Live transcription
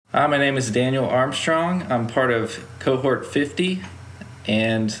My name is Daniel Armstrong. I'm part of Cohort 50,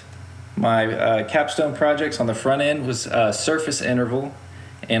 and my capstone projects on the front end was surface interval,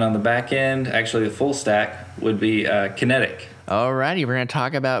 and on the back end, actually the full stack, would be kinetic. Alrighty, we're going to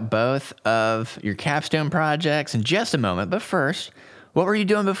talk about both of your capstone projects in just a moment. But first, what were you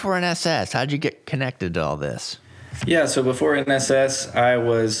doing before NSS? How did you get connected to all this? Yeah, so before NSS, I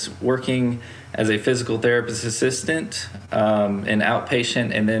was working as a physical therapist assistant, an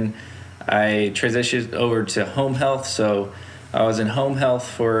outpatient, and then I transitioned over to home health. So I was in home health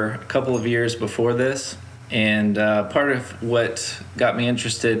for a couple of years before this. And part of what got me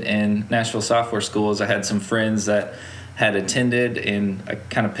interested in Nashville Software School is I had some friends that had attended, and I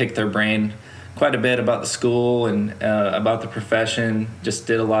kind of picked their brain quite a bit about the school and about the profession. Just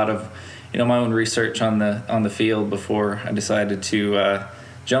did a lot of my own research on the field before I decided to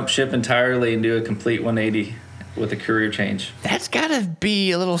jump ship entirely and do a complete 180 with a career change. That's got to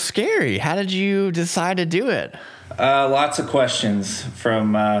be a little scary. How did you decide to do it? Lots of questions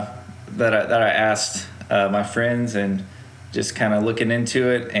from that I asked my friends, and just kind of looking into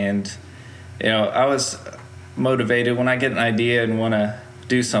it. And I was motivated. When I get an idea and want to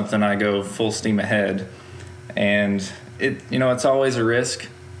do something, I go full steam ahead. And it's always a risk.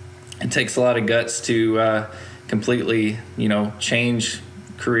 It takes a lot of guts to completely, change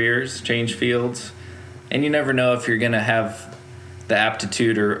careers, change fields. And you never know if you're going to have the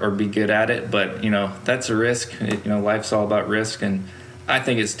aptitude or be good at it. But, that's a risk. Life's all about risk. And I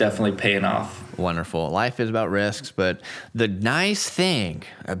think it's definitely paying off. Wonderful. Life is about risks. But the nice thing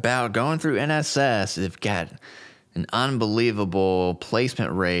about going through NSS, they've got an unbelievable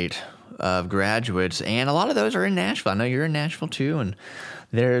placement rate of graduates. And a lot of those are in Nashville. I know you're in Nashville too. And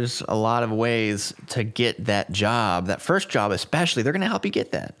there's a lot of ways to get that job, that first job especially. They're going to help you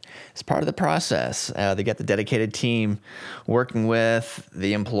get that. It's part of the process. They got the dedicated team working with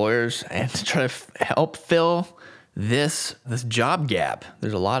the employers and to try to help fill this job gap.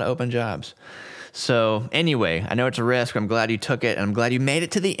 There's a lot of open jobs. So anyway, I know it's a risk, but I'm glad you took it, and I'm glad you made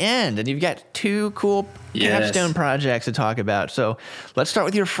it to the end. And you've got two cool capstone projects to talk about. So let's start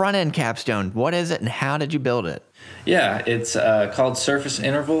with your front-end capstone. What is it, and how did you build it? Yeah, it's called Surface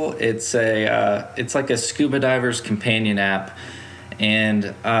Interval. It's like a scuba diver's companion app,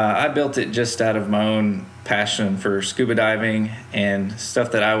 and I built it just out of my own passion for scuba diving and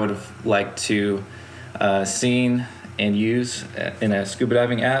stuff that I would have liked to seen and use in a scuba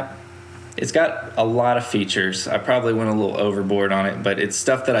diving app. It's got a lot of features. I probably went a little overboard on it, but it's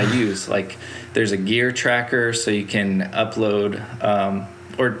stuff that I use. Like there's a gear tracker, so you can upload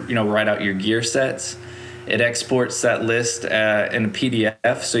or write out your gear sets. It exports that list in a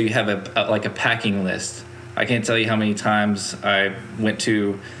PDF, so you have a packing list. I can't tell you how many times I went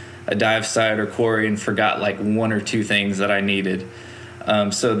to a dive site or quarry and forgot like one or two things that I needed.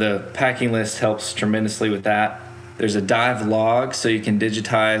 So the packing list helps tremendously with that. There's a dive log, so you can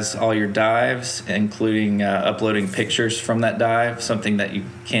digitize all your dives, including uploading pictures from that dive, something that you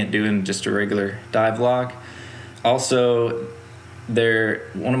can't do in just a regular dive log. Also,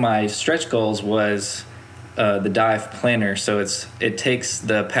 one of my stretch goals was the dive planner. So it takes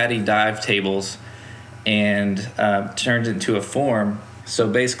the PADI dive tables and turns it into a form. So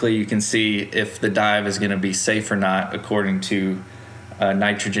basically, you can see if the dive is going to be safe or not according to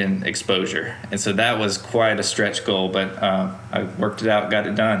nitrogen exposure. And so that was quite a stretch goal, but I worked it out, got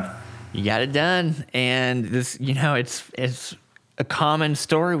it done. You got it done. And this, it's a common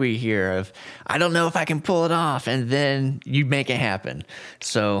story we hear of, I don't know if I can pull it off, and then you make it happen.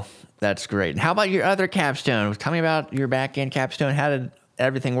 So that's great. And how about your other capstone? Tell me about your back-end capstone. How did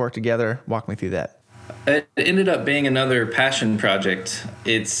everything work together? Walk me through that. It ended up being another passion project.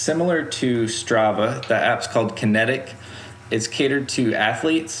 It's similar to Strava. The app's called Kinetic. It's catered to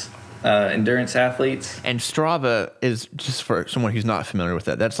athletes, endurance athletes. And Strava is, just for someone who's not familiar with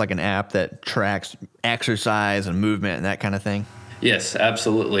that, that's like an app that tracks exercise and movement and that kind of thing? Yes,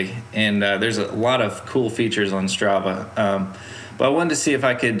 absolutely. And there's a lot of cool features on Strava. But I wanted to see if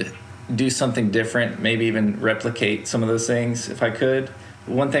I could do something different, maybe even replicate some of those things if I could.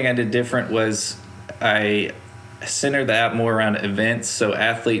 One thing I did different was I centered the app more around events, so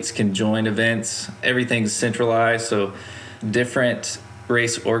athletes can join events. Everything's centralized, so different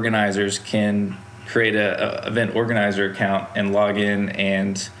race organizers can create a event organizer account and log in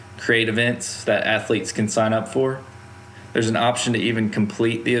and create events that athletes can sign up for. There's an option to even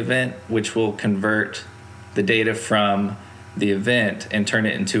complete the event, which will convert the data from the event and turn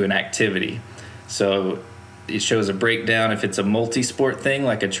it into an activity. So it shows a breakdown. If it's a multi-sport thing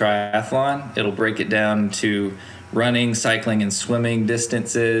like a triathlon, it'll break it down to running, cycling, and swimming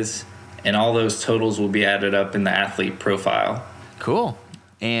distances, and all those totals will be added up in the athlete profile. Cool.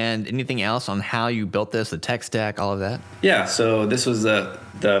 And anything else on how you built this, the tech stack, all of that? Yeah, so this was the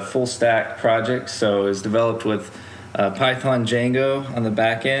full stack project. So it was developed with Python Django on the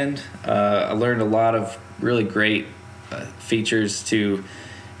back end. I learned a lot of really great features to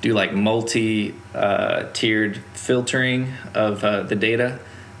do like multi-tiered filtering of the data.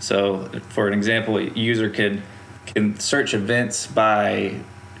 So for an example, a user can search events by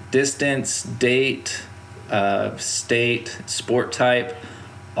distance, date, state, sport type,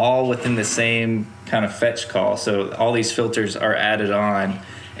 all within the same kind of fetch call. So all these filters are added on,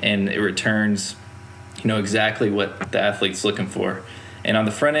 and it returns, exactly what the athlete's looking for. And on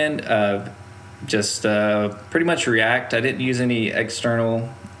the front end, just pretty much React. I didn't use any external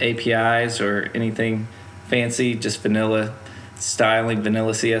APIs or anything fancy, just vanilla styling,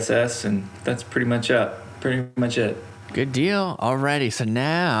 vanilla CSS, and that's pretty much it. Good deal. Alrighty. So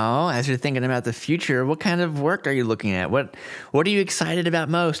now, as you're thinking about the future, what kind of work are you looking at? What are you excited about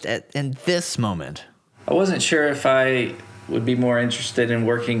most in this moment? I wasn't sure if I would be more interested in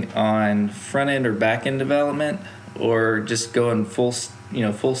working on front end or back end development, or just going full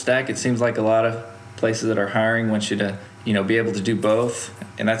stack. It seems like a lot of places that are hiring want you to, be able to do both,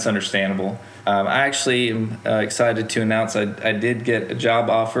 and that's understandable. I actually am excited to announce I did get a job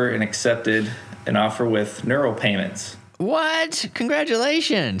offer and accepted an offer with Neural Payments. What?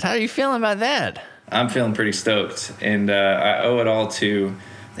 Congratulations. How are you feeling about that? I'm feeling pretty stoked, and I owe it all to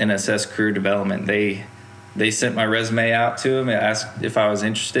NSS Career Development. They sent my resume out to them and asked if I was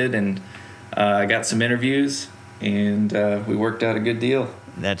interested, and I got some interviews, and we worked out a good deal.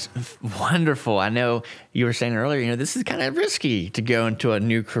 That's wonderful. I know you were saying earlier, this is kind of risky to go into a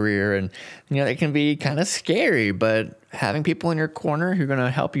new career, and, it can be kind of scary, but having people in your corner who are going to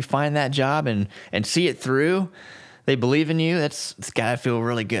help you find that job and see it through, they believe in you, it's got to feel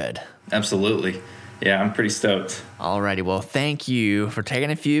really good. Absolutely. Yeah, I'm pretty stoked. Alrighty, well, thank you for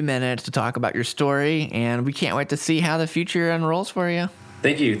taking a few minutes to talk about your story, and we can't wait to see how the future unrolls for you.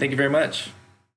 Thank you very much.